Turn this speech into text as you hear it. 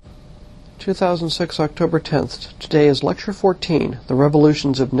2006, October 10th. Today is Lecture 14, The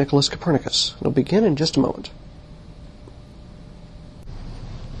Revolutions of Nicholas Copernicus. It'll begin in just a moment.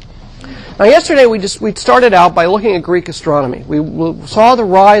 Now, yesterday we started out by looking at Greek astronomy. We saw the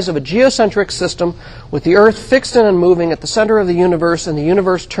rise of a geocentric system with the Earth fixed and unmoving at the center of the universe, and the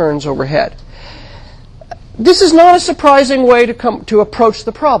universe turns overhead. This is not a surprising way to approach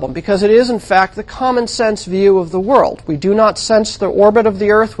the problem, because it is, in fact, the common sense view of the world. We do not sense the orbit of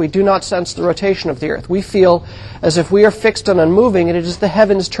the Earth. We do not sense the rotation of the Earth. We feel as if we are fixed and unmoving, and it is the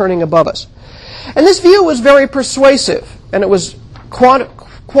heavens turning above us. And this view was very persuasive, and it was brought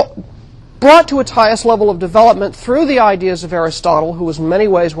to its highest level of development through the ideas of Aristotle, who was in many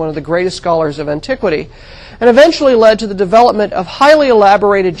ways one of the greatest scholars of antiquity, and eventually led to the development of highly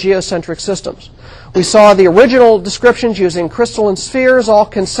elaborated geocentric systems. We saw the original descriptions using crystalline spheres, all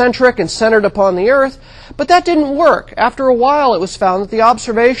concentric and centered upon the Earth, but that didn't work. After a while, it was found that the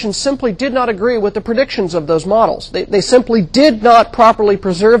observations simply did not agree with the predictions of those models. They simply did not properly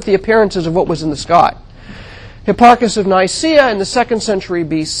preserve the appearances of what was in the sky. Hipparchus of Nicaea in the 2nd century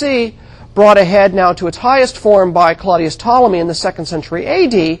BC, brought ahead now to its highest form by Claudius Ptolemy in the 2nd century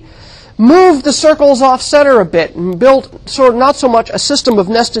AD, moved the circles off-center a bit and built sort of not so much a system of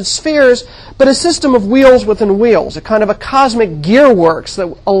nested spheres, but a system of wheels within wheels, a kind of a cosmic gearworks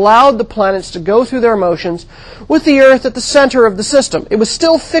that allowed the planets to go through their motions with the Earth at the center of the system. It was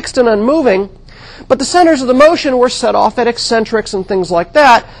still fixed and unmoving, but the centers of the motion were set off at eccentrics and things like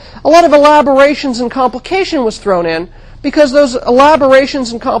that. A lot of elaborations and complication was thrown in, because those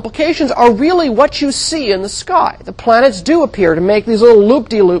elaborations and complications are really what you see in the sky. The planets do appear to make these little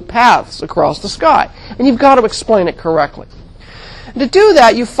loop-de-loop paths across the sky, and you've got to explain it correctly. And to do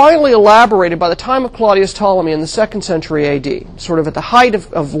that, you finally elaborated by the time of Claudius Ptolemy in the 2nd century AD, sort of at the height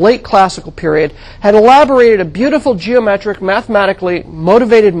of late classical period, had elaborated a beautiful geometric, mathematically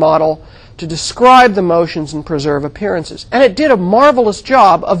motivated model to describe the motions and preserve appearances. And it did a marvelous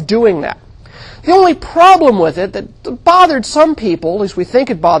job of doing that. The only problem with it that bothered some people, at least we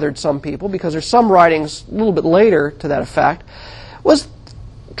think it bothered some people, because there's some writings a little bit later to that effect, was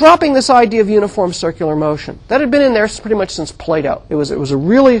dropping this idea of uniform circular motion. That had been in there pretty much since Plato. It was a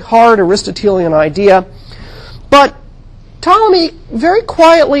really hard Aristotelian idea, but Ptolemy very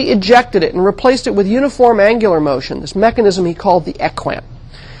quietly ejected it and replaced it with uniform angular motion, this mechanism he called the equant.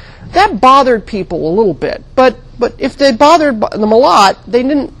 That bothered people a little bit, but if they bothered them a lot, they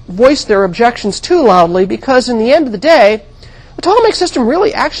didn't voice their objections too loudly, because in the end of the day, the Ptolemaic system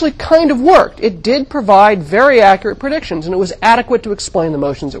really actually kind of worked. It did provide very accurate predictions, and it was adequate to explain the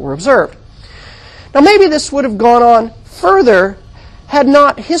motions that were observed. Now, maybe this would have gone on further had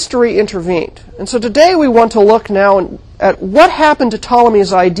not history intervened. And so today we want to look now at what happened to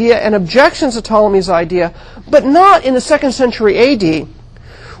Ptolemy's idea and objections to Ptolemy's idea, but not in the 2nd century AD.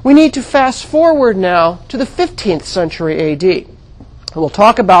 We need to fast forward now to the 15th century AD. And we'll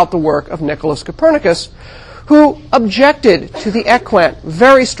talk about the work of Nicholas Copernicus, who objected to the equant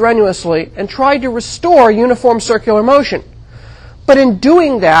very strenuously and tried to restore uniform circular motion. But in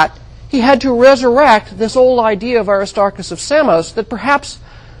doing that, he had to resurrect this old idea of Aristarchus of Samos that perhaps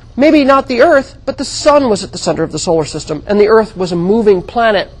maybe not the Earth, but the Sun was at the center of the solar system, and the Earth was a moving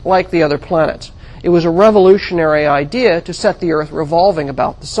planet like the other planets. It was a revolutionary idea to set the Earth revolving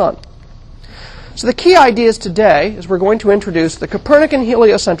about the Sun. So the key ideas today is we're going to introduce the Copernican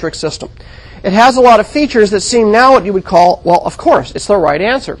heliocentric system. It has a lot of features that seem now what you would call, well, of course, it's the right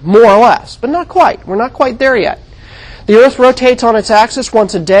answer, more or less, but not quite. We're not quite there yet. The Earth rotates on its axis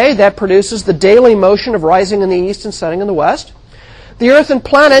once a day. That produces the daily motion of rising in the east and setting in the west. The Earth and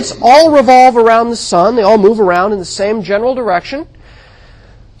planets all revolve around the Sun. They all move around in the same general direction.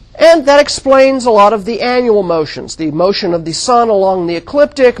 And that explains a lot of the annual motions, the motion of the Sun along the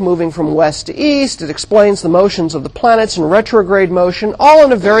ecliptic, moving from west to east. It explains the motions of the planets in retrograde motion, all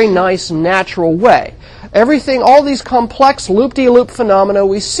in a very nice, natural way. Everything, all these complex loop-de-loop phenomena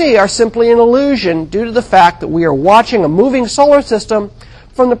we see are simply an illusion due to the fact that we are watching a moving solar system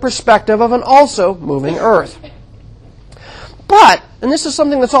from the perspective of an also moving Earth. But, and this is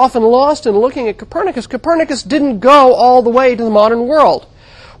something that's often lost in looking at Copernicus, Copernicus didn't go all the way to the modern world.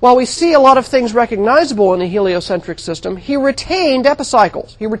 While we see a lot of things recognizable in the heliocentric system, he retained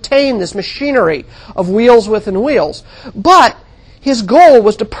epicycles. He retained this machinery of wheels within wheels. But his goal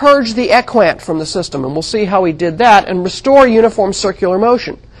was to purge the equant from the system, and we'll see how he did that, and restore uniform circular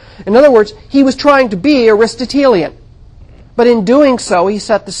motion. In other words, he was trying to be Aristotelian. But in doing so, he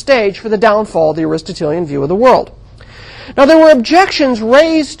set the stage for the downfall of the Aristotelian view of the world. Now, there were objections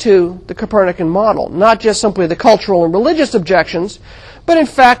raised to the Copernican model, not just simply the cultural and religious objections, but in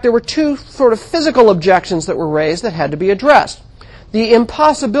fact there were two sort of physical objections that were raised that had to be addressed. the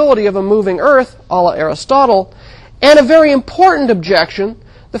impossibility of a moving Earth, a la Aristotle, and a very important objection,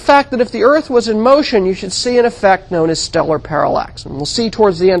 the fact that if the Earth was in motion, you should see an effect known as stellar parallax. And we'll see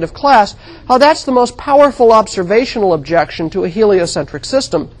towards the end of class how that's the most powerful observational objection to a heliocentric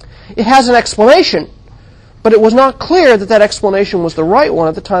system. It has an explanation, but it was not clear that that explanation was the right one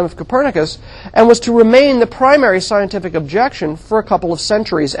at the time of Copernicus, and was to remain the primary scientific objection for a couple of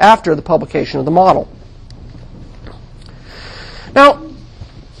centuries after the publication of the model. Now,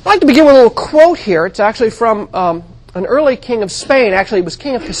 I'd like to begin with a little quote here. It's actually from an early king of Spain. Actually, he was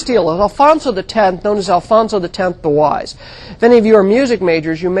king of Castile. It was Alfonso X, known as Alfonso X the Wise. If any of you are music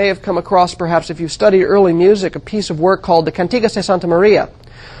majors, you may have come across, perhaps if you studied early music, a piece of work called the Cantigas de Santa Maria.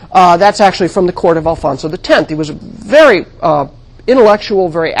 That's actually from the court of Alfonso X. He was a very intellectual,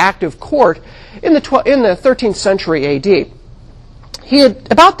 very active court in the 13th century A.D.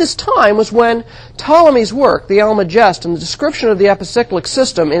 About this time was when Ptolemy's work, the Almagest, and the description of the epicyclic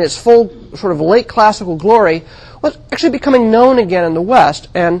system in its full sort of late classical glory was actually becoming known again in the West.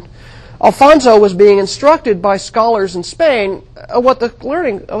 And Alfonso was being instructed by scholars in Spain what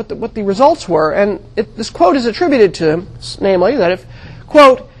the results were. And this quote is attributed to him, namely that if,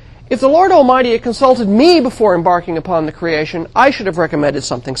 quote, "If the Lord Almighty had consulted me before embarking upon the creation, I should have recommended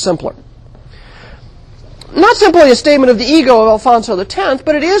something simpler." Not simply a statement of the ego of Alfonso X,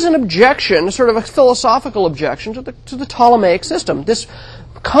 but it is an objection, sort of a philosophical objection to the Ptolemaic system. This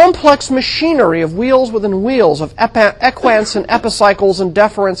complex machinery of wheels within wheels, of equants and epicycles and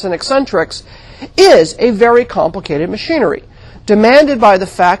deferents and eccentrics, is a very complicated machinery, demanded by the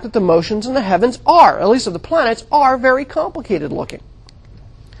fact that the motions in the heavens are, at least of the planets, are very complicated looking.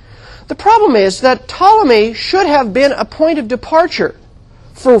 The problem is that Ptolemy should have been a point of departure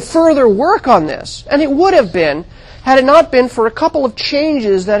for further work on this, and it would have been had it not been for a couple of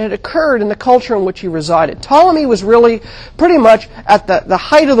changes that had occurred in the culture in which he resided. Ptolemy was really pretty much at the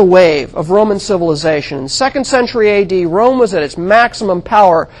height of the wave of Roman civilization. In 2nd century A.D., Rome was at its maximum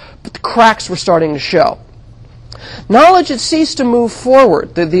power, but the cracks were starting to show. Knowledge had ceased to move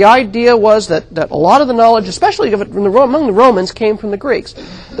forward. The idea was that a lot of the knowledge, especially among the Romans, came from the Greeks.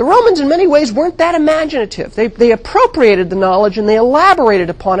 The Romans, in many ways, weren't that imaginative. They appropriated the knowledge and they elaborated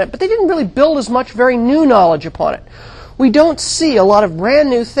upon it, but they didn't really build as much very new knowledge upon it. We don't see a lot of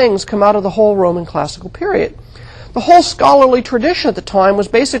brand new things come out of the whole Roman classical period. The whole scholarly tradition at the time was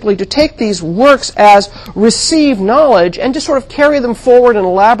basically to take these works as received knowledge and just sort of carry them forward and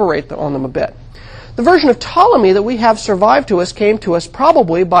elaborate on them a bit. The version of Ptolemy that we have survived to us came to us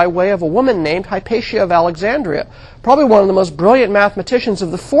probably by way of a woman named Hypatia of Alexandria, probably one of the most brilliant mathematicians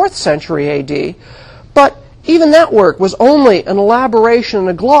of the 4th century A.D., but even that work was only an elaboration and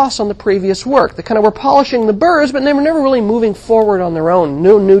a gloss on the previous work. They kind of were polishing the burrs, but they were never really moving forward on their own.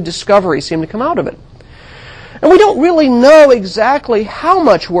 New discoveries seemed to come out of it. And we don't really know exactly how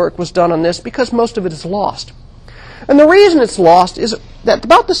much work was done on this because most of it is lost. And the reason it's lost is that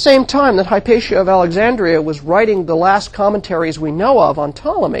about the same time that Hypatia of Alexandria was writing the last commentaries we know of on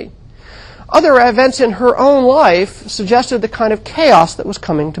Ptolemy, other events in her own life suggested the kind of chaos that was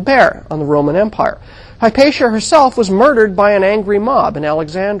coming to bear on the Roman Empire. Hypatia herself was murdered by an angry mob in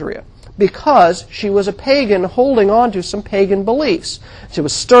Alexandria because she was a pagan holding on to some pagan beliefs. She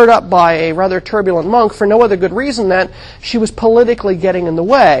was stirred up by a rather turbulent monk for no other good reason than she was politically getting in the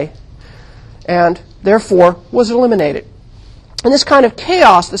way and therefore was eliminated. And this kind of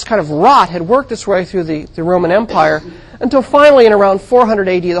chaos, this kind of rot had worked its way through the Roman Empire until finally in around 400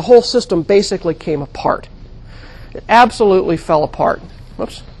 AD the whole system basically came apart. It absolutely fell apart.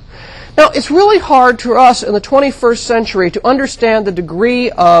 Whoops. Now, it's really hard for us in the 21st century to understand the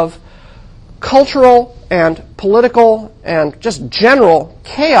degree of cultural and political and just general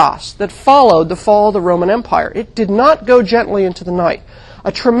chaos that followed the fall of the Roman Empire. It did not go gently into the night.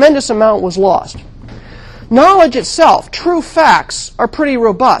 A tremendous amount was lost. Knowledge itself, true facts, are pretty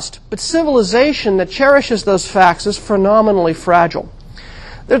robust, but civilization that cherishes those facts is phenomenally fragile.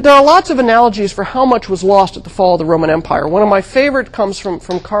 There are lots of analogies for how much was lost at the fall of the Roman Empire. One of my favorite comes from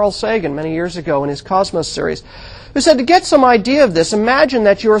Carl Sagan many years ago in his Cosmos series, who said, to get some idea of this, imagine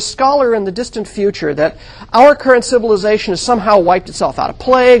that you're a scholar in the distant future, that our current civilization has somehow wiped itself out. A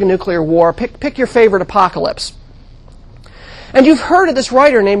plague, a nuclear war, pick your favorite apocalypse. And you've heard of this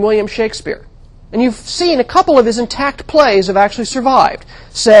writer named William Shakespeare. And you've seen a couple of his intact plays have actually survived.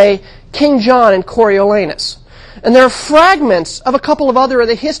 Say, King John and Coriolanus. And there are fragments of a couple of other of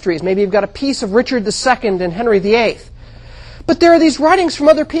the histories. Maybe you've got a piece of Richard II and Henry VIII. But there are these writings from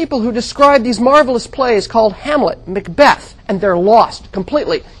other people who describe these marvelous plays called Hamlet, Macbeth, and they're lost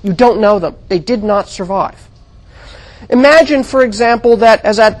completely. You don't know them. They did not survive. Imagine, for example, that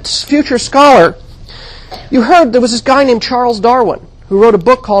as a future scholar, You heard there was this guy named Charles Darwin who wrote a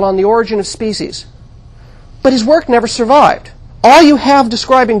book called On the Origin of Species. But his work never survived. All you have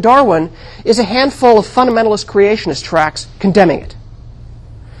describing Darwin is a handful of fundamentalist creationist tracts condemning it.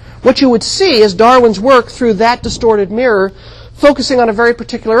 What you would see is Darwin's work through that distorted mirror, focusing on a very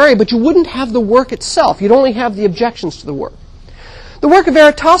particular area, but you wouldn't have the work itself. You'd only have the objections to the work. The work of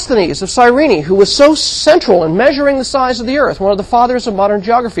Eratosthenes of Cyrene, who was so central in measuring the size of the Earth, one of the fathers of modern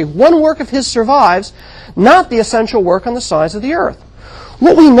geography, one work of his survives, not the essential work on the size of the Earth.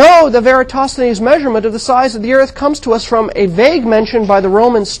 What we know of Eratosthenes' measurement of the size of the Earth comes to us from a vague mention by the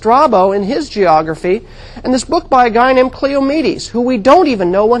Roman Strabo in his geography, and this book by a guy named Cleomedes, who we don't even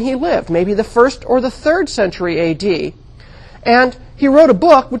know when he lived, maybe the 1st or the 3rd century A.D., and he wrote a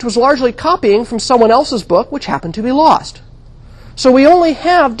book which was largely copying from someone else's book, which happened to be lost. So we only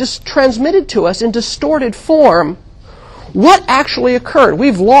have transmitted to us in distorted form what actually occurred.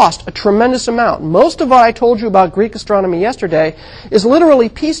 We've lost a tremendous amount. Most of what I told you about Greek astronomy yesterday is literally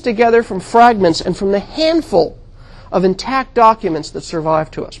pieced together from fragments and from the handful of intact documents that survive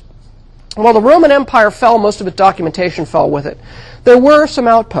to us. While the Roman Empire fell, most of its documentation fell with it. There were some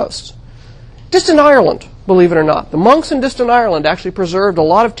outposts. Distant Ireland, believe it or not. The monks in distant Ireland actually preserved a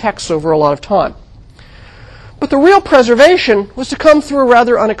lot of texts over a lot of time. But the real preservation was to come through a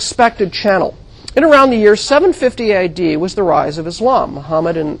rather unexpected channel. In around the year 750 AD was the rise of Islam.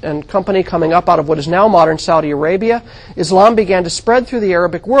 Muhammad and company coming up out of what is now modern Saudi Arabia, Islam began to spread through the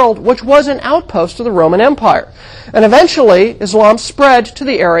Arabic world, which was an outpost of the Roman Empire. And eventually, Islam spread to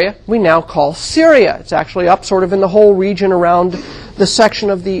the area we now call Syria. It's actually up sort of in the whole region around the section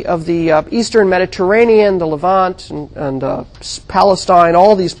of the Eastern Mediterranean, the Levant, and Palestine,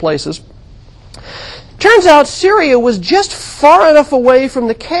 all these places. Turns out Syria was just far enough away from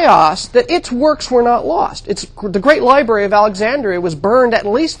the chaos that its works were not lost. The Great Library of Alexandria was burned at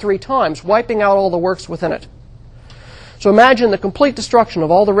least 3 times, wiping out all the works within it. So imagine the complete destruction of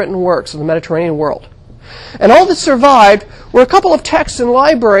all the written works of the Mediterranean world. And all that survived were a couple of texts in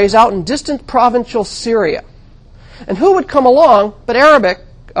libraries out in distant provincial Syria. And who would come along but Arabic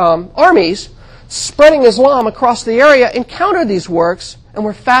armies spreading Islam across the area, encountered these works, and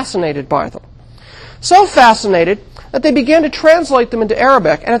were fascinated by them. So fascinated that they began to translate them into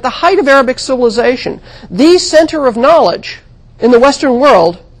Arabic. And at the height of Arabic civilization, the center of knowledge in the Western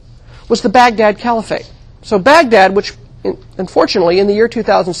world was the Baghdad Caliphate. So Baghdad, which unfortunately in the year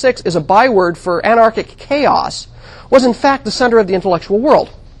 2006 is a byword for anarchic chaos, was in fact the center of the intellectual world.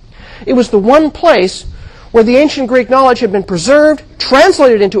 It was the one place where the ancient Greek knowledge had been preserved,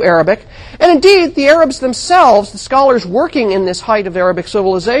 translated into Arabic, and indeed the Arabs themselves, the scholars working in this height of Arabic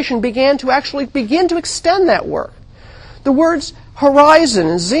civilization, began to extend that work. The words horizon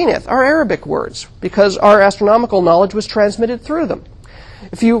and zenith are Arabic words because our astronomical knowledge was transmitted through them.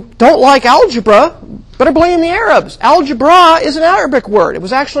 If you don't like algebra, better blame the Arabs. Algebra is an Arabic word. It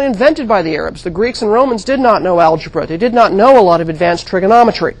was actually invented by the Arabs. The Greeks and Romans did not know algebra. They did not know a lot of advanced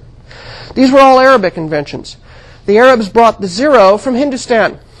trigonometry. These were all Arabic inventions. The Arabs brought the zero from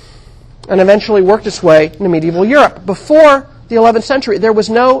Hindustan and eventually worked its way into medieval Europe. Before the 11th century, there was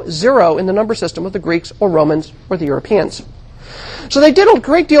no zero in the number system of the Greeks or Romans or the Europeans. So they did a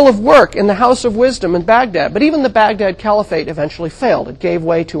great deal of work in the House of Wisdom in Baghdad, but even the Baghdad Caliphate eventually failed. It gave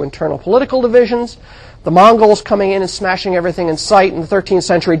way to internal political divisions. The Mongols coming in and smashing everything in sight in the 13th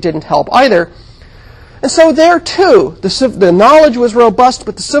century didn't help either. And so there, too, the knowledge was robust,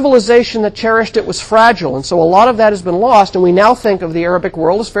 but the civilization that cherished it was fragile. And so a lot of that has been lost, and we now think of the Arabic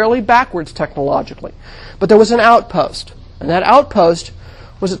world as fairly backwards technologically. But there was an outpost, and that outpost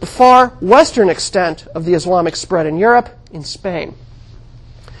was at the far western extent of the Islamic spread in Europe, in Spain.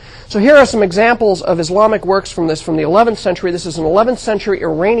 So here are some examples of Islamic works from the 11th century. This is an 11th century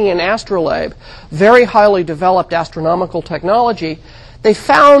Iranian astrolabe, very highly developed astronomical technology. They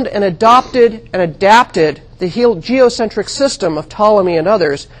found and adopted and adapted the geocentric system of Ptolemy and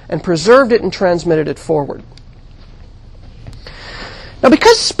others and preserved it and transmitted it forward. Now,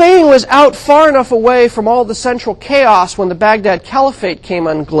 because Spain was out far enough away from all the central chaos when the Baghdad Caliphate came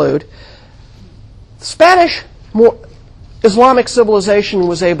unglued, Spanish Islamic civilization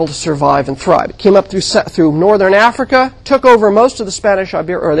was able to survive and thrive. It came up through northern Africa, took over most of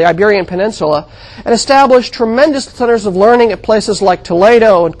the Iberian Peninsula, and established tremendous centers of learning at places like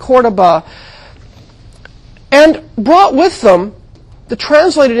Toledo and Cordoba, and brought with them the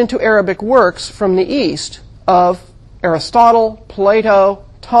translated into Arabic works from the East of Aristotle, Plato,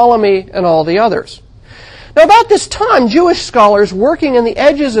 Ptolemy, and all the others. Now, about this time, Jewish scholars working in the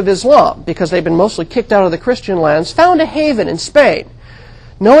edges of Islam, because they'd been mostly kicked out of the Christian lands, found a haven in Spain.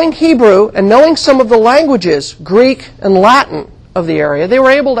 Knowing Hebrew and knowing some of the languages, Greek and Latin, of the area, they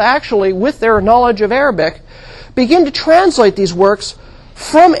were able to actually, with their knowledge of Arabic, begin to translate these works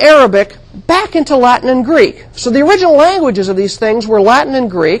from Arabic back into Latin and Greek. So the original languages of these things were Latin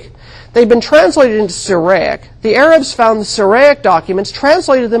and Greek. They'd been translated into Syriac. The Arabs found the Syriac documents,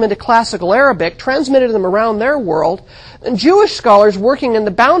 translated them into classical Arabic, transmitted them around their world, and Jewish scholars working in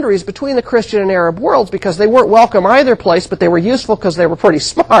the boundaries between the Christian and Arab worlds, because they weren't welcome either place, but they were useful because they were pretty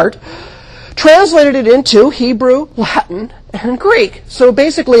smart, translated it into Hebrew, Latin, and Greek. So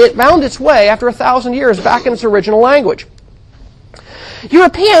basically it found its way, after 1,000 years, back in its original language.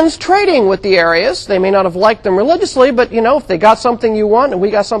 Europeans trading with the areas, they may not have liked them religiously, but if they got something you want and we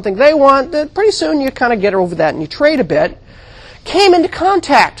got something they want, then pretty soon you kind of get over that and you trade a bit, came into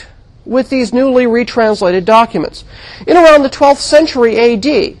contact with these newly retranslated documents. In around the 12th century AD,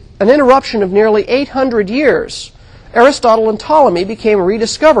 an interruption of nearly 800 years, Aristotle and Ptolemy became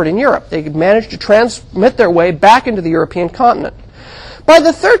rediscovered in Europe. They managed to transmit their way back into the European continent. By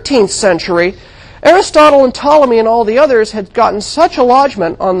the 13th century, Aristotle and Ptolemy and all the others had gotten such a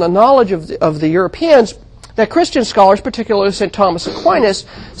lodgment on the knowledge of the Europeans that Christian scholars, particularly St. Thomas Aquinas,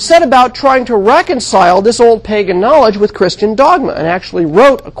 set about trying to reconcile this old pagan knowledge with Christian dogma, and actually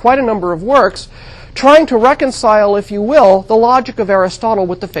wrote quite a number of works trying to reconcile, if you will, the logic of Aristotle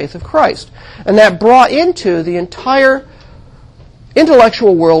with the faith of Christ. And that brought into the entire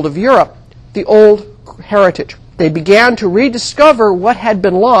intellectual world of Europe the old heritage. They began to rediscover what had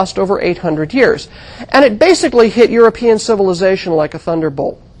been lost over 800 years. And it basically hit European civilization like a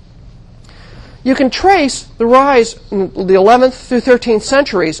thunderbolt. You can trace the rise in the 11th through 13th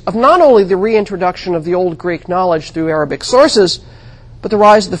centuries of not only the reintroduction of the old Greek knowledge through Arabic sources, but the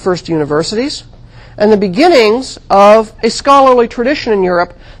rise of the first universities and the beginnings of a scholarly tradition in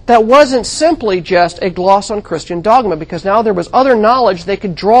Europe that wasn't simply just a gloss on Christian dogma, because now there was other knowledge they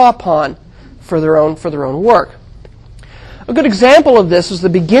could draw upon for their own work. A good example of this is the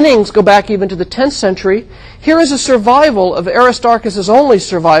beginnings go back even to the 10th century. Here is a survival of Aristarchus' only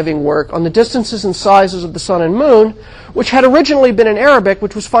surviving work on the distances and sizes of the sun and moon, which had originally been in Arabic,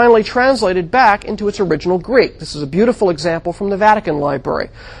 which was finally translated back into its original Greek. This is a beautiful example from the Vatican Library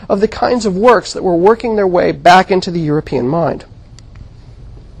of the kinds of works that were working their way back into the European mind.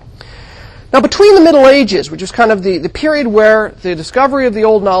 Now, between the Middle Ages, which is kind of the period where the discovery of the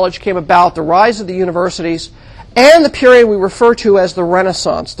old knowledge came about, the rise of the universities, and the period we refer to as the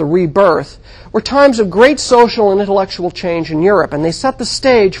Renaissance, the rebirth, were times of great social and intellectual change in Europe, and they set the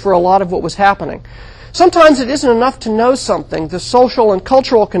stage for a lot of what was happening. Sometimes it isn't enough to know something. The social and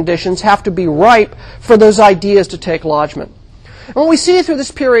cultural conditions have to be ripe for those ideas to take lodgment. And what we see through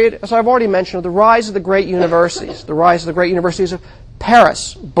this period, as I've already mentioned, the rise of the great universities, the rise of the great universities of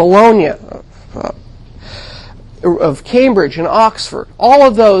Paris, Bologna, of Cambridge and Oxford. All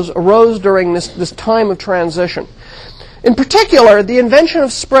of those arose during this time of transition. In particular, the invention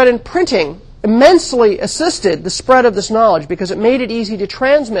of spread and printing immensely assisted the spread of this knowledge because it made it easy to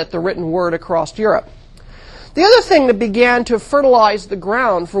transmit the written word across Europe. The other thing that began to fertilize the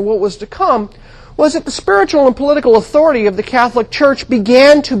ground for what was to come was that the spiritual and political authority of the Catholic Church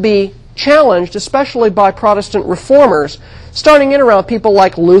began to be challenged, especially by Protestant reformers, starting in around people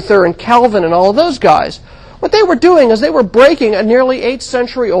like Luther and Calvin and all of those guys. What they were doing is they were breaking a nearly 8th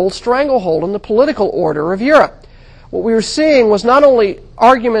century old stranglehold in the political order of Europe. What we were seeing was not only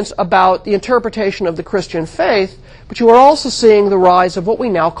arguments about the interpretation of the Christian faith, but you were also seeing the rise of what we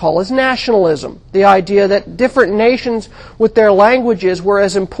now call as nationalism, the idea that different nations with their languages were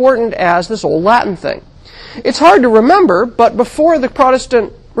as important as this old Latin thing. It's hard to remember, but before the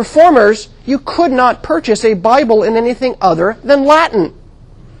Protestant reformers, you could not purchase a Bible in anything other than Latin.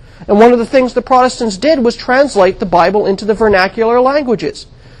 And one of the things the Protestants did was translate the Bible into the vernacular languages.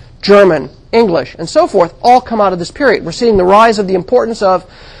 German, English, and so forth all come out of this period. We're seeing the rise of the importance of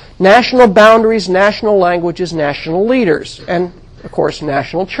national boundaries, national languages, national leaders, and, of course,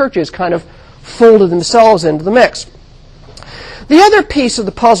 national churches kind of folded themselves into the mix. The other piece of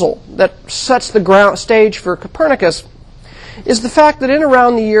the puzzle that sets the stage for Copernicus is the fact that in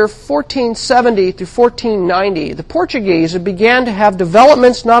around the year 1470 to 1490, the Portuguese began to have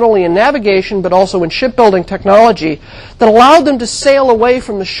developments not only in navigation but also in shipbuilding technology that allowed them to sail away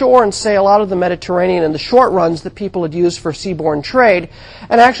from the shore and sail out of the Mediterranean in the short runs that people had used for seaborne trade,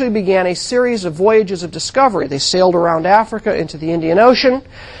 and actually began a series of voyages of discovery. They sailed around Africa into the Indian Ocean,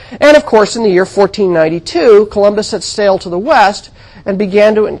 and of course in the year 1492, Columbus set sail to the west and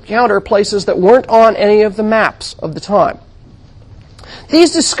began to encounter places that weren't on any of the maps of the time.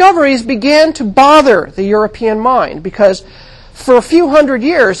 These discoveries began to bother the European mind because For a few hundred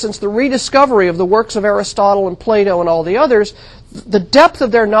years, since the rediscovery of the works of Aristotle and Plato and all the others, the depth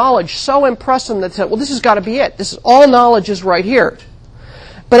of their knowledge so impressed them that they said, well, this has got to be it. This is, all knowledge is right here.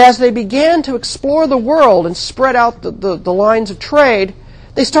 But as they began to explore the world and spread out the lines of trade,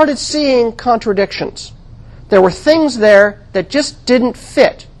 they started seeing contradictions. There were things there that just didn't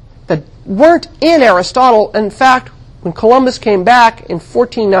fit, that weren't in Aristotle. In fact, when Columbus came back in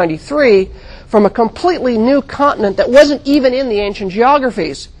 1493 from a completely new continent that wasn't even in the ancient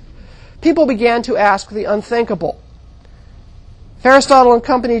geographies, people began to ask the unthinkable. If Aristotle and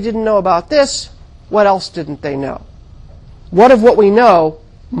company didn't know about this, what else didn't they know? What of what we know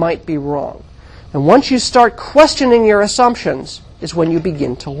might be wrong? And once you start questioning your assumptions is when you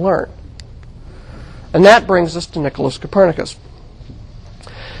begin to learn. And that brings us to Nicholas Copernicus.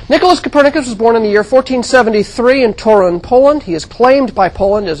 Nicholas Copernicus was born in the year 1473 in Torun, Poland. He is claimed by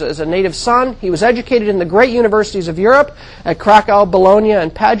Poland as a native son. He was educated in the great universities of Europe at Krakow, Bologna,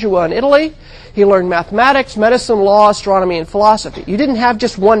 and Padua in Italy. He learned mathematics, medicine, law, astronomy, and philosophy. You didn't have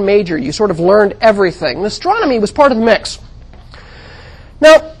just one major. You sort of learned everything. And astronomy was part of the mix.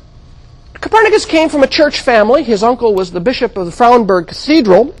 Now, Copernicus came from a church family. His uncle was the bishop of the Frauenburg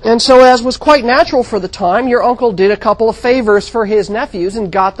Cathedral, and so, as was quite natural for the time, your uncle did a couple of favors for his nephews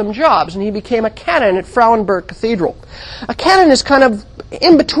and got them jobs, and he became a canon at Frauenburg Cathedral. A canon is kind of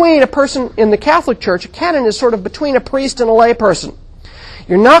in between a person in the Catholic Church. A canon is sort of between a priest and a lay person.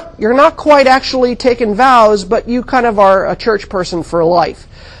 You're not quite actually taking vows, but you kind of are a church person for life.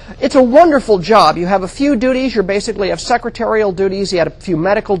 It's a wonderful job. You have a few duties. You basically have secretarial duties. He had a few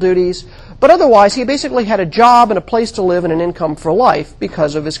medical duties. But otherwise, he basically had a job and a place to live and an income for life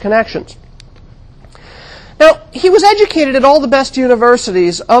because of his connections. Now, he was educated at all the best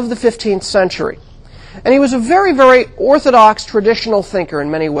universities of the 15th century. And he was a very, very orthodox, traditional thinker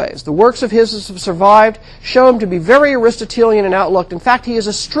in many ways. The works of his that have survived show him to be very Aristotelian in outlook. In fact, he is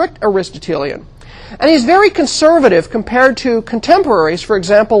a strict Aristotelian. And he's very conservative compared to contemporaries, for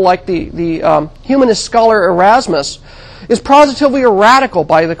example, like the humanist scholar Erasmus, is positively a radical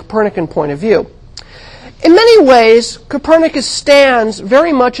by the Copernican point of view. In many ways, Copernicus stands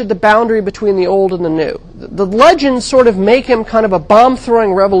very much at the boundary between the old and the new. The legends sort of make him kind of a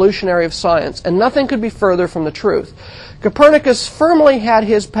bomb-throwing revolutionary of science, and nothing could be further from the truth. Copernicus firmly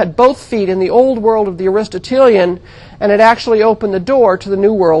had both feet in the old world of the Aristotelian, and it actually opened the door to the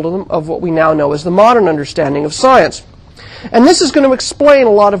new world of what we now know as the modern understanding of science. And this is going to explain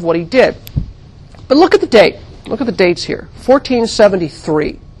a lot of what he did. But look at the date. Look at the dates here.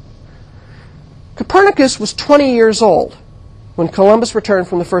 1473. Copernicus was 20 years old when Columbus returned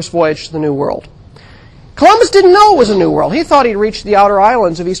from the first voyage to the New World. Columbus didn't know it was a new world. He thought he'd reached the outer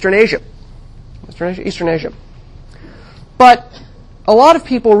islands of Eastern Asia. But a lot of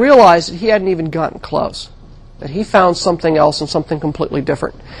people realized that he hadn't even gotten close, that he found something else and something completely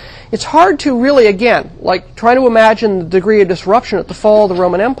different. It's hard to really, again, like trying to imagine the degree of disruption at the fall of the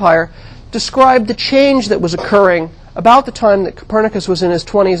Roman Empire, describe the change that was occurring about the time that Copernicus was in his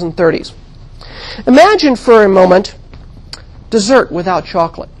 20s and 30s. Imagine for a moment dessert without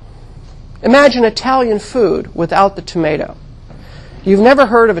chocolate. Imagine Italian food without the tomato. You've never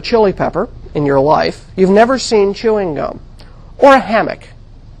heard of a chili pepper in your life. You've never seen chewing gum, or a hammock,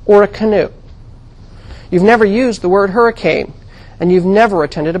 or a canoe. You've never used the word hurricane, and you've never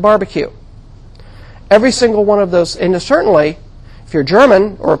attended a barbecue. Every single one of those, and certainly, if you're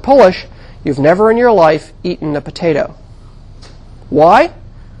German or Polish, you've never in your life eaten a potato. Why?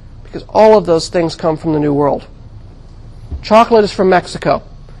 Because all of those things come from the New World. Chocolate is from Mexico.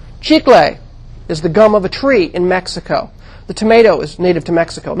 Chicle is the gum of a tree in Mexico. The tomato is native to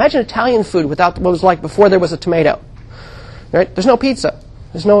Mexico. Imagine Italian food without what it was like before there was a tomato. Right? There's no pizza.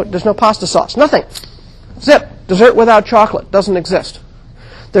 There's no pasta sauce. Nothing. Zip. Dessert without chocolate doesn't exist.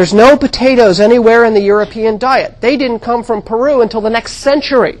 There's no potatoes anywhere in the European diet. They didn't come from Peru until the next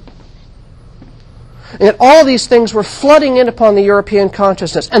century. And yet all these things were flooding in upon the European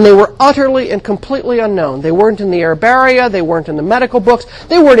consciousness, and they were utterly and completely unknown. They weren't in the herbaria, they weren't in the medical books,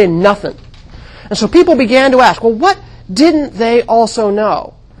 they weren't in nothing. And so people began to ask, well, what didn't they also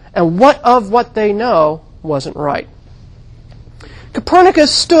know? And what of what they know wasn't right?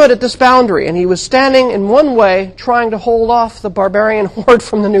 Copernicus stood at this boundary, and he was standing in one way trying to hold off the barbarian horde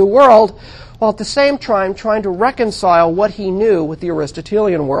from the New World, while at the same time trying to reconcile what he knew with the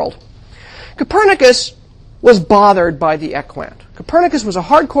Aristotelian world. Copernicus was bothered by the equant. Copernicus was a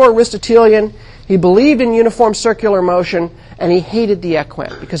hardcore Aristotelian. He believed in uniform circular motion, and he hated the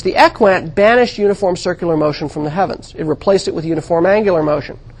equant, because the equant banished uniform circular motion from the heavens. It replaced it with uniform angular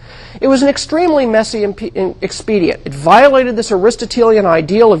motion. It was an extremely messy expedient. It violated this Aristotelian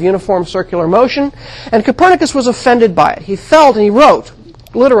ideal of uniform circular motion, and Copernicus was offended by it. He felt, and he wrote,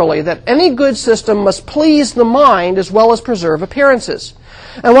 literally, that any good system must please the mind as well as preserve appearances.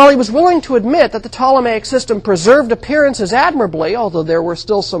 And while he was willing to admit that the Ptolemaic system preserved appearances admirably, although there were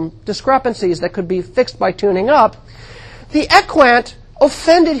still some discrepancies that could be fixed by tuning up, the equant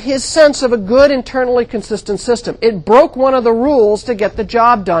offended his sense of a good, internally consistent system. It broke one of the rules to get the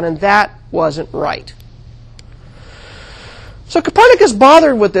job done, and that wasn't right. So Copernicus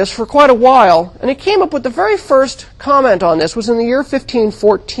bothered with this for quite a while, and he came up with the very first comment on this was in the year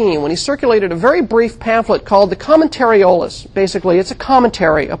 1514, when he circulated a very brief pamphlet called the Commentariolus. Basically, it's a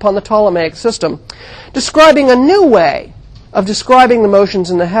commentary upon the Ptolemaic system, describing a new way of describing the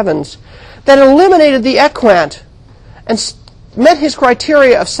motions in the heavens that eliminated the equant and met his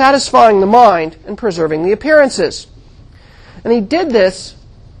criteria of satisfying the mind and preserving the appearances. And he did this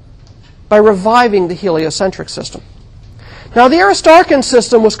by reviving the heliocentric system. Now, the Aristarchan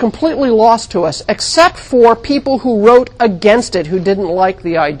system was completely lost to us, except for people who wrote against it, who didn't like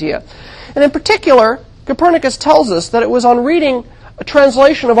the idea. And in particular, Copernicus tells us that it was on reading a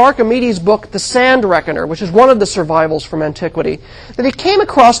translation of Archimedes' book, The Sand Reckoner, which is one of the survivals from antiquity, that he came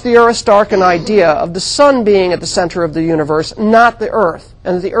across the Aristarchan idea of the sun being at the center of the universe, not the earth,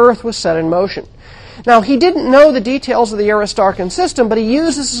 and that the earth was set in motion. Now, he didn't know the details of the Aristarchan system, but he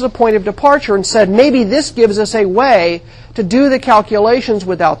used this as a point of departure and said, maybe this gives us a way to do the calculations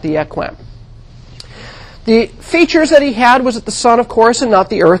without the equant. The features that he had was that the sun, of course, and not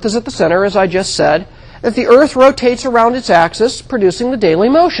the earth is at the center, as I just said, that the earth rotates around its axis, producing the daily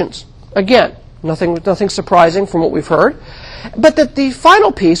motions. Again, nothing surprising from what we've heard. But that the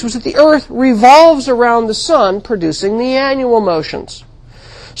final piece was that the earth revolves around the sun, producing the annual motions.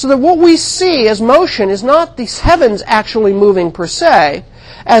 So that what we see as motion is not the heavens actually moving per se,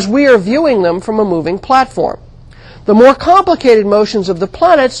 as we are viewing them from a moving platform. The more complicated motions of the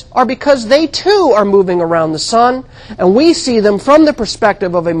planets are because they too are moving around the sun, and we see them from the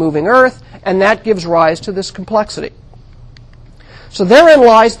perspective of a moving earth, and that gives rise to this complexity. So therein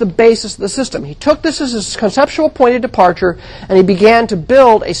lies the basis of the system. He took this as his conceptual point of departure, and he began to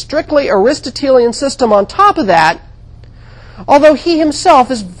build a strictly Aristotelian system on top of that, although he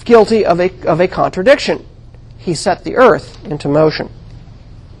himself is guilty of a contradiction. He set the earth into motion.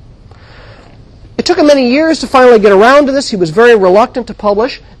 It took him many years to finally get around to this. He was very reluctant to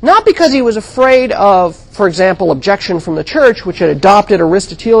publish, not because he was afraid of, for example, objection from the church, which had adopted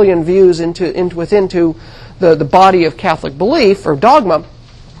Aristotelian views into the body of Catholic belief or dogma,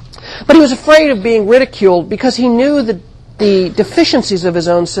 but he was afraid of being ridiculed because he knew the deficiencies of his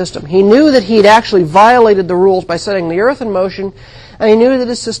own system. He knew that he had actually violated the rules by setting the earth in motion, and he knew that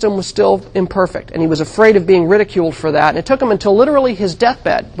his system was still imperfect, and he was afraid of being ridiculed for that. And it took him until literally his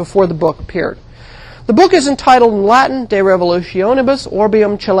deathbed before the book appeared. The book is entitled in Latin, De Revolutionibus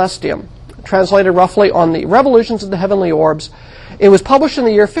Orbium Celestium, translated roughly on the revolutions of the heavenly orbs. It was published in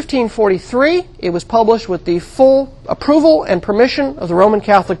the year 1543. It was published with the full approval and permission of the Roman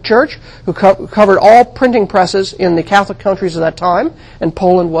Catholic Church, who covered all printing presses in the Catholic countries of that time, and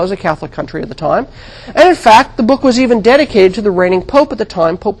Poland was a Catholic country at the time. And in fact, the book was even dedicated to the reigning pope at the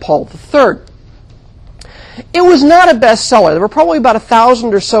time, Pope Paul III. It was not a bestseller. There were probably about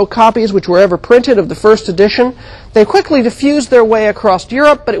 1,000 or so copies which were ever printed of the first edition. They quickly diffused their way across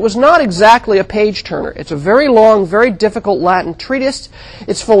Europe, but it was not exactly a page-turner. It's a very long, very difficult Latin treatise.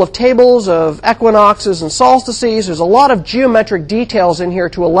 It's full of tables of equinoxes and solstices. There's a lot of geometric details in here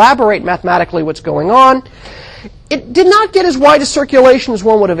to elaborate mathematically what's going on. It did not get as wide a circulation as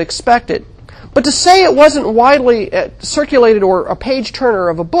one would have expected. But to say it wasn't widely circulated or a page-turner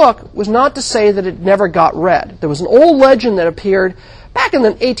of a book was not to say that it never got read. There was an old legend that appeared back in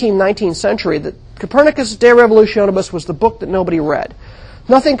the 18th, 19th century that Copernicus' De Revolutionibus was the book that nobody read.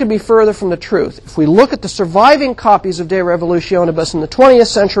 Nothing could be further from the truth. If we look at the surviving copies of De Revolutionibus in the 20th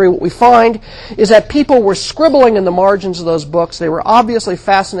century, what we find is that people were scribbling in the margins of those books. They were obviously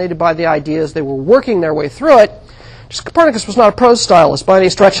fascinated by the ideas. They were working their way through it. Copernicus was not a prose stylist by any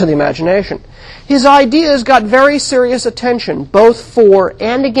stretch of the imagination. His ideas got very serious attention, both for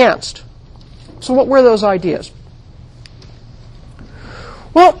and against. So what were those ideas?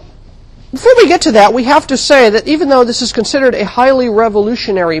 Well, before we get to that, we have to say that even though this is considered a highly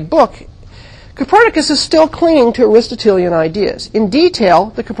revolutionary book, Copernicus is still clinging to Aristotelian ideas. In detail,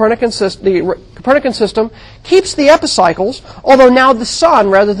 the Copernican system keeps the epicycles, although now the sun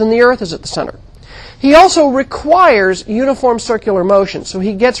rather than the earth is at the center. He also requires uniform circular motion, so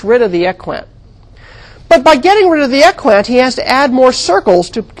he gets rid of the equant. But by getting rid of the equant, he has to add more circles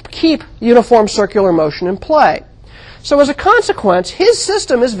to keep uniform circular motion in play. So as a consequence, his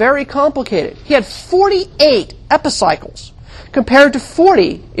system is very complicated. He had 48 epicycles compared to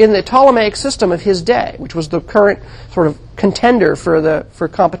 40 in the Ptolemaic system of his day, which was the current sort of contender for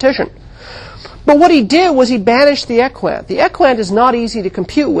competition. But what he did was he banished the equant. The equant is not easy to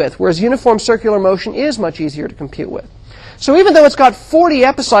compute with, whereas uniform circular motion is much easier to compute with. So even though it's got 48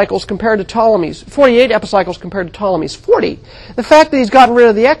 epicycles compared to Ptolemy's 40, the fact that he's gotten rid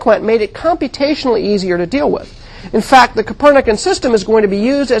of the equant made it computationally easier to deal with. In fact, the Copernican system is going to be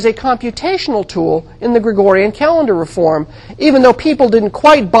used as a computational tool in the Gregorian calendar reform, even though people didn't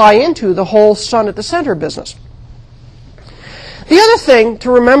quite buy into the whole sun at the center business. The other thing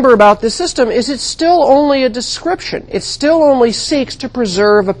to remember about this system is it's still only a description. It still only seeks to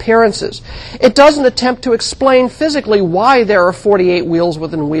preserve appearances. It doesn't attempt to explain physically why there are 48 wheels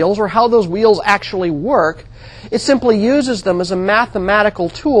within wheels or how those wheels actually work. It simply uses them as a mathematical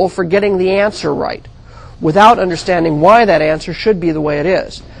tool for getting the answer right, without understanding why that answer should be the way it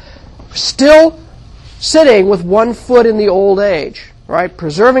is. Still sitting with one foot in the old age, right?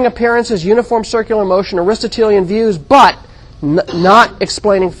 Preserving appearances, uniform circular motion, Aristotelian views, but not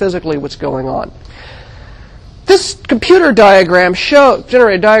explaining physically what's going on. This computer diagram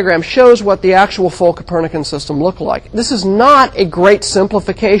generated diagram shows what the actual full Copernican system looked like. This is not a great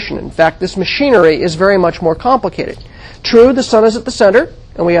simplification. In fact, this machinery is very much more complicated. True, the sun is at the center,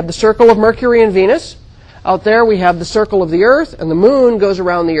 and we have the circle of Mercury and Venus. Out there we have the circle of the Earth, and the moon goes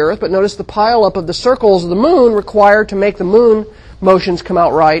around the Earth, but notice the pileup of the circles of the moon required to make the moon motions come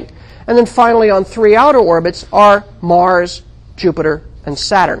out right. And then finally on 3 outer orbits are Mars, Jupiter, and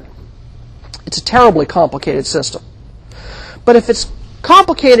Saturn. It's a terribly complicated system. But if it's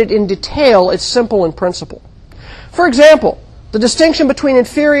complicated in detail, it's simple in principle. For example, the distinction between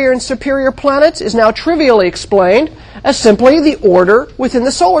inferior and superior planets is now trivially explained as simply the order within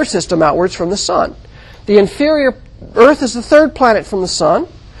the solar system outwards from the sun. The inferior Earth is the third planet from the sun.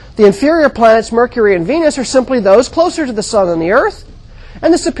 The inferior planets, Mercury and Venus, are simply those closer to the sun than the Earth.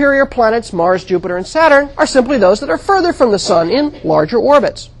 And the superior planets, Mars, Jupiter, and Saturn, are simply those that are further from the sun in larger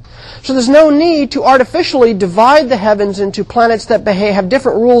orbits. So there's no need to artificially divide the heavens into planets that have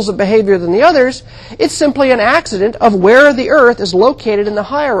different rules of behavior than the others. It's simply an accident of where the Earth is located in the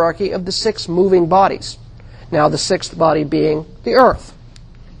hierarchy of the 6 moving bodies. Now the 6th body being the Earth.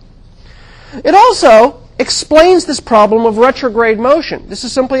 It also explains this problem of retrograde motion. This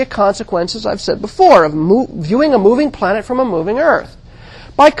is simply a consequence, as I've said before, of viewing a moving planet from a moving Earth.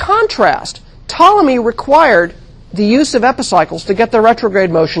 By contrast, Ptolemy required the use of epicycles to get the retrograde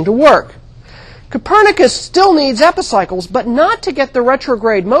motion to work. Copernicus still needs epicycles, but not to get the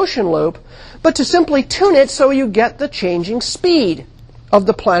retrograde motion loop, but to simply tune it so you get the changing speed of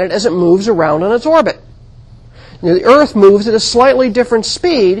the planet as it moves around on its orbit. Now, the Earth moves at a slightly different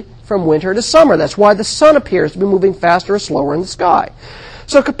speed from winter to summer. That's why the sun appears to be moving faster or slower in the sky.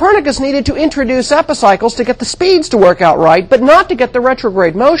 So Copernicus needed to introduce epicycles to get the speeds to work out right, but not to get the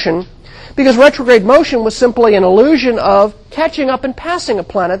retrograde motion, because retrograde motion was simply an illusion of catching up and passing a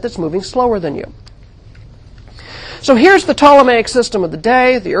planet that's moving slower than you. So here's the Ptolemaic system of the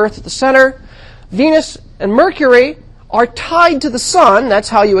day, the Earth at the center. Venus and Mercury are tied to the sun. That's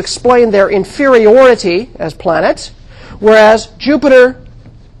how you explain their inferiority as planets, whereas Jupiter,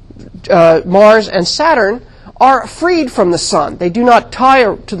 Mars, and Saturn are freed from the sun. They are not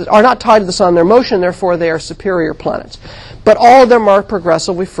tied to the sun in their motion, therefore they are superior planets. But all of them are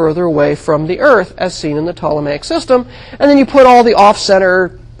progressively further away from the Earth, as seen in the Ptolemaic system. And then you put all the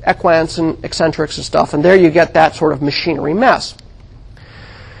off-center equants and eccentrics and stuff, and there you get that sort of machinery mess.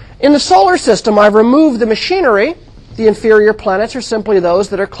 In the solar system, I've removed the machinery. The inferior planets are simply those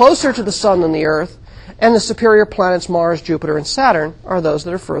that are closer to the sun than the Earth, and the superior planets, Mars, Jupiter, and Saturn, are those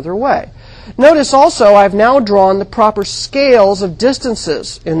that are further away. Notice also I've now drawn the proper scales of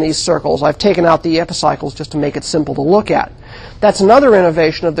distances in these circles. I've taken out the epicycles just to make it simple to look at. That's another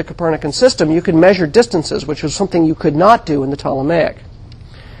innovation of the Copernican system. You can measure distances, which was something you could not do in the Ptolemaic.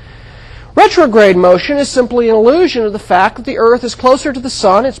 Retrograde motion is simply an illusion of the fact that the Earth is closer to the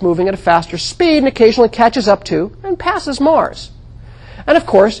sun, it's moving at a faster speed, and occasionally catches up to and passes Mars. And of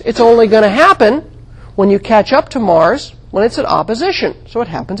course, it's only going to happen when you catch up to Mars when it's at opposition. So it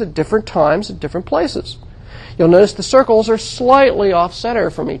happens at different times at different places. You'll notice the circles are slightly off-center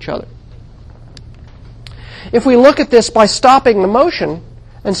from each other. If we look at this by stopping the motion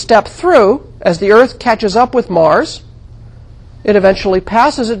and step through, as the Earth catches up with Mars, it eventually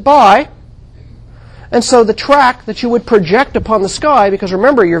passes it by, And so the track that you would project upon the sky, because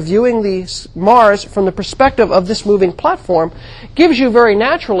remember, you're viewing Mars from the perspective of this moving platform, gives you very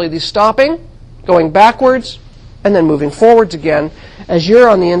naturally the stopping, going backwards, and then moving forwards again as you're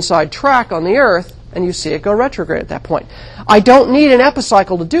on the inside track on the Earth, and you see it go retrograde at that point. I don't need an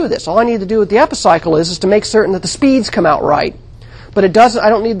epicycle to do this. All I need to do with the epicycle is to make certain that the speeds come out right. But I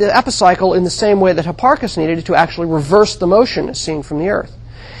don't need the epicycle in the same way that Hipparchus needed it to actually reverse the motion as seen from the Earth.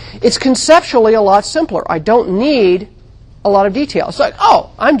 It's conceptually a lot simpler. I don't need a lot of detail. It's like,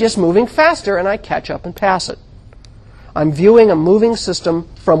 oh, I'm just moving faster and I catch up and pass it. I'm viewing a moving system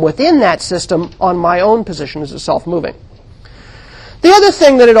from within that system on my own position as it's self-moving. The other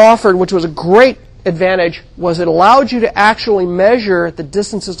thing that it offered, which was a great advantage, was it allowed you to actually measure the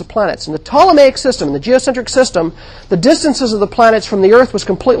distances to planets. In the Ptolemaic system, in the geocentric system, the distances of the planets from the Earth was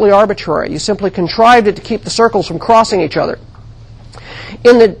completely arbitrary. You simply contrived it to keep the circles from crossing each other.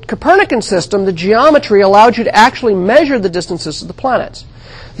 In the Copernican system, the geometry allowed you to actually measure the distances of the planets.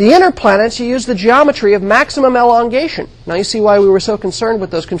 The inner planets, you use the geometry of maximum elongation. Now you see why we were so concerned with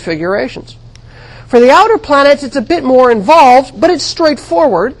those configurations. For the outer planets, it's a bit more involved, but it's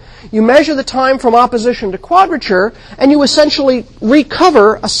straightforward. You measure the time from opposition to quadrature, and you essentially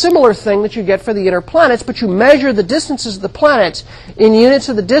recover a similar thing that you get for the inner planets, but you measure the distances of the planets in units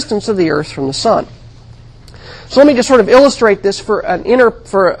of the distance of the Earth from the Sun. So let me just sort of illustrate this for an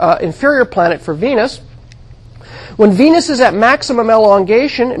inferior planet, for Venus. When Venus is at maximum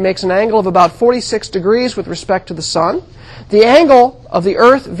elongation, it makes an angle of about 46 degrees with respect to the Sun. The angle of the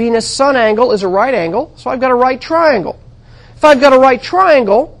Earth-Venus-Sun angle is a right angle, so I've got a right triangle. If I've got a right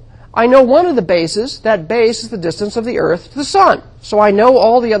triangle, I know one of the bases. That base is the distance of the Earth to the Sun. So I know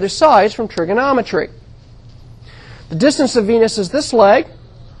all the other sides from trigonometry. The distance of Venus is this leg.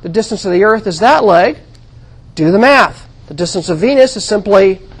 The distance of the Earth is that leg. Do the math. The distance of Venus is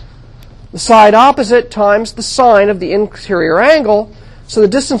simply the side opposite times the sine of the interior angle. So the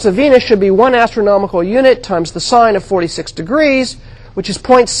distance of Venus should be 1 astronomical unit times the sine of 46 degrees, which is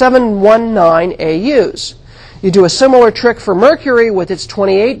 0.719 AUs. You do a similar trick for Mercury with its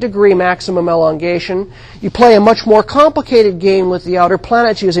 28-degree maximum elongation. You play a much more complicated game with the outer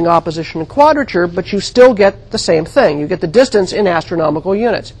planets using opposition and quadrature, but you still get the same thing. You get the distance in astronomical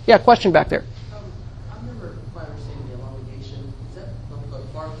units. Yeah, question back there.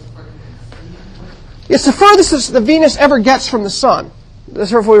 It's the furthest the Venus ever gets from the Sun.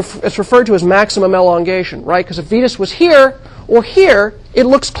 It's referred to as maximum elongation, right? Because if Venus was here or here, it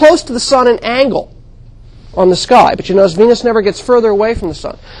looks close to the Sun in angle on the sky. But you notice Venus never gets further away from the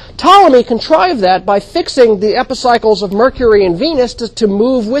Sun. Ptolemy contrived that by fixing the epicycles of Mercury and Venus to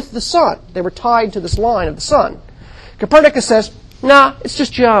move with the Sun. They were tied to this line of the Sun. Copernicus says, nah, it's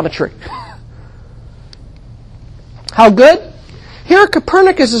just geometry. How good? Here are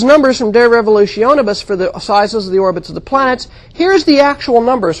Copernicus' numbers from De Revolutionibus for the sizes of the orbits of the planets. Here's the actual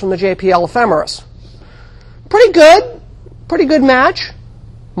numbers from the JPL Ephemeris. Pretty good match.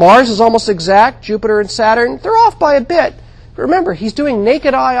 Mars is almost exact. Jupiter and Saturn, they're off by a bit. But remember, he's doing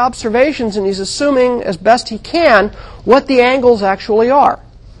naked eye observations and he's assuming as best he can what the angles actually are.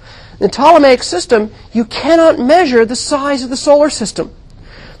 In the Ptolemaic system, you cannot measure the size of the solar system.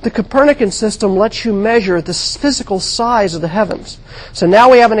 The Copernican system lets you measure the physical size of the heavens. So now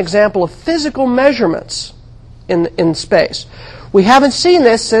we have an example of physical measurements in space. We haven't seen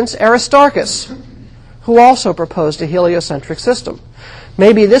this since Aristarchus, who also proposed a heliocentric system.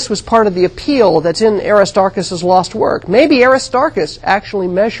 Maybe this was part of the appeal that's in Aristarchus' lost work. Maybe Aristarchus actually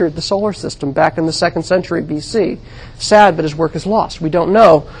measured the solar system back in the 2nd century BC. Sad, but his work is lost. We don't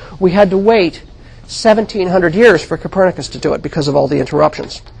know. We had to wait 1,700 years for Copernicus to do it because of all the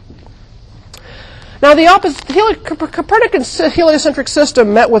interruptions. Now, the Copernican heliocentric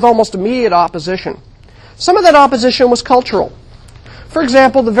system met with almost immediate opposition. Some of that opposition was cultural. For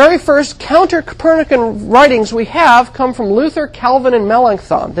example, the very first counter-Copernican writings we have come from Luther, Calvin, and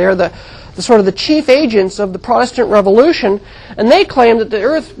Melanchthon. They're the sort of the chief agents of the Protestant Revolution, and they claim that the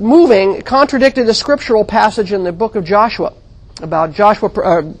Earth moving contradicted a scriptural passage in the book of Joshua, about Joshua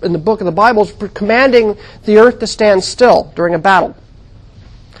in the book of the Bible commanding the Earth to stand still during a battle.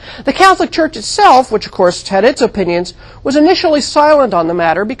 The Catholic Church itself, which of course had its opinions, was initially silent on the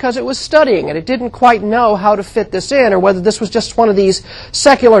matter because it was studying and it didn't quite know how to fit this in, or whether this was just one of these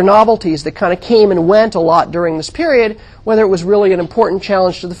secular novelties that kind of came and went a lot during this period, whether it was really an important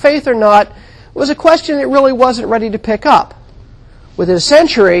challenge to the faith or not, was a question it really wasn't ready to pick up. Within a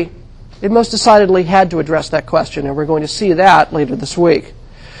century, it most decidedly had to address that question, and we're going to see that later this week.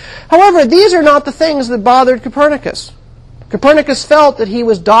 However, these are not the things that bothered Copernicus. Copernicus felt that he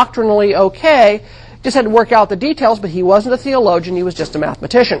was doctrinally okay, just had to work out the details, but he wasn't a theologian, he was just a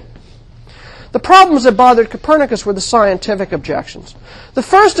mathematician. The problems that bothered Copernicus were the scientific objections. The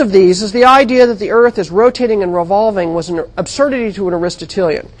first of these is the idea that the Earth is rotating and revolving was an absurdity to an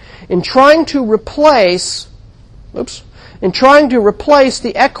Aristotelian. In trying to replace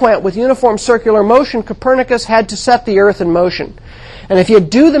the equant with uniform circular motion, Copernicus had to set the Earth in motion. And if you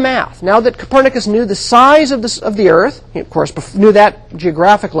do the math, now that Copernicus knew the size of the Earth, he of course knew that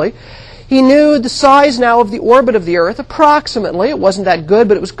geographically, he knew the size now of the orbit of the Earth approximately. It wasn't that good,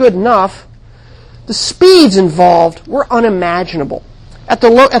 but it was good enough. The speeds involved were unimaginable. At the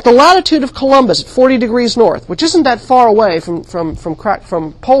latitude of Columbus, at 40 degrees north, which isn't that far away from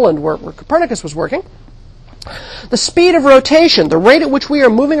Poland where Copernicus was working, the speed of rotation, the rate at which we are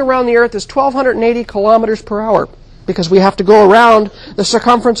moving around the Earth, is 1,280 kilometers per hour, because we have to go around the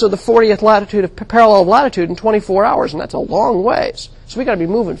circumference of the 40th latitude of parallel latitude in 24 hours, and that's a long ways. So we got to be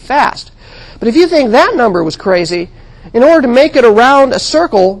moving fast. But if you think that number was crazy, in order to make it around a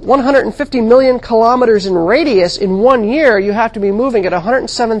circle 150 million kilometers in radius in 1 year, you have to be moving at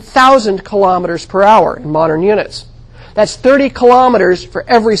 107,000 kilometers per hour in modern units. That's 30 kilometers for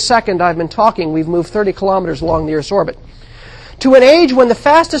every second I've been talking. We've moved 30 kilometers along the Earth's orbit. To an age when the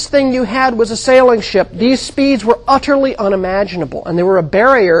fastest thing you had was a sailing ship, these speeds were utterly unimaginable, and they were a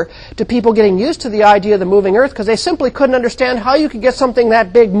barrier to people getting used to the idea of the moving Earth, because they simply couldn't understand how you could get something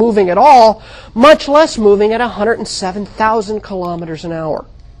that big moving at all, much less moving at 107,000 kilometers an hour.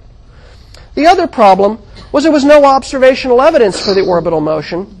 The other problem was there was no observational evidence for the orbital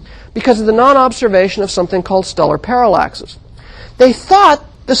motion because of the non-observation of something called stellar parallaxes. They thought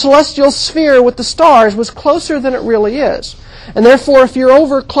the celestial sphere with the stars was closer than it really is. And therefore, if you're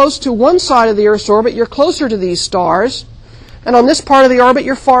over close to one side of the Earth's orbit, you're closer to these stars. And on this part of the orbit,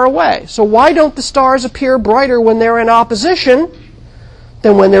 you're far away. So why don't the stars appear brighter when they're in opposition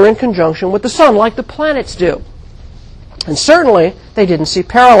than when they're in conjunction with the sun, like the planets do? And certainly, they didn't see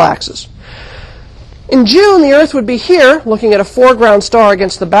parallaxes. In June, the Earth would be here, looking at a foreground star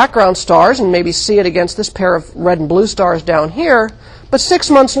against the background stars, and maybe see it against this pair of red and blue stars down here. But 6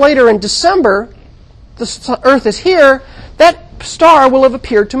 months later, in December, the Earth is here, that star will have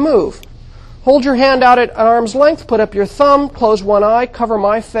appeared to move. Hold your hand out at arm's length, put up your thumb, close one eye, cover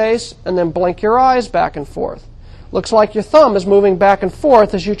my face, and then blink your eyes back and forth. Looks like your thumb is moving back and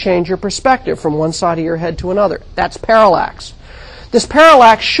forth as you change your perspective from one side of your head to another. That's parallax. This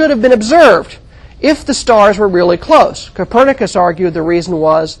parallax should have been observed if the stars were really close. Copernicus argued the reason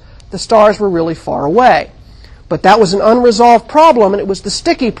was the stars were really far away. But that was an unresolved problem, and it was the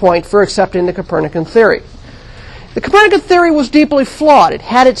sticky point for accepting the Copernican theory. The Copernican theory was deeply flawed. It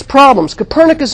had its problems. Copernicus